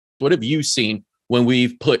What have you seen when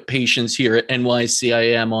we've put patients here at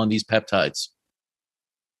NYCIM on these peptides?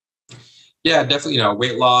 Yeah, definitely.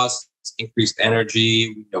 Weight loss, increased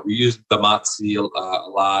energy. We use the Moxie a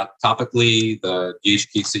lot topically. The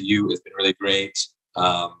DHKCU has been really great.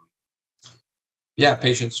 Yeah,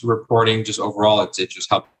 patients reporting just overall, it just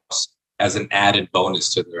helps as an added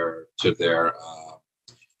bonus to their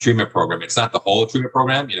treatment program. It's not the whole treatment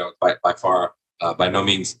program, by far, by no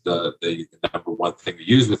means the number one thing to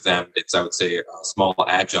use with them. It's, I would say, a small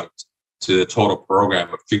adjunct to the total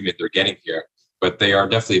program of treatment they're getting here, but they are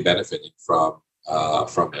definitely benefiting from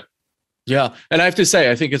it. Yeah. And I have to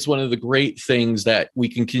say, I think it's one of the great things that we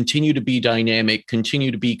can continue to be dynamic,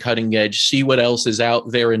 continue to be cutting edge, see what else is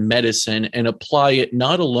out there in medicine and apply it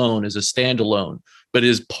not alone as a standalone, but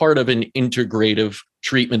as part of an integrative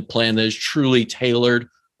treatment plan that is truly tailored,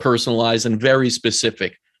 personalized, and very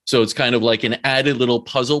specific. So it's kind of like an added little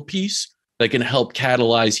puzzle piece that can help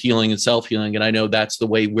catalyze healing and self-healing. And I know that's the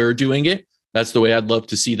way we're doing it. That's the way I'd love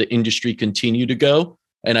to see the industry continue to go.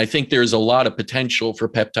 And I think there's a lot of potential for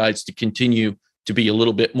peptides to continue to be a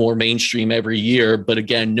little bit more mainstream every year. But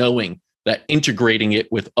again, knowing that integrating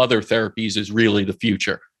it with other therapies is really the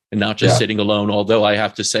future and not just sitting alone. Although I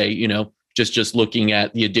have to say, just looking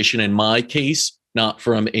at the addition in my case, not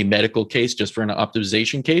from a medical case, just for an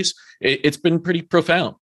optimization case, it's been pretty profound.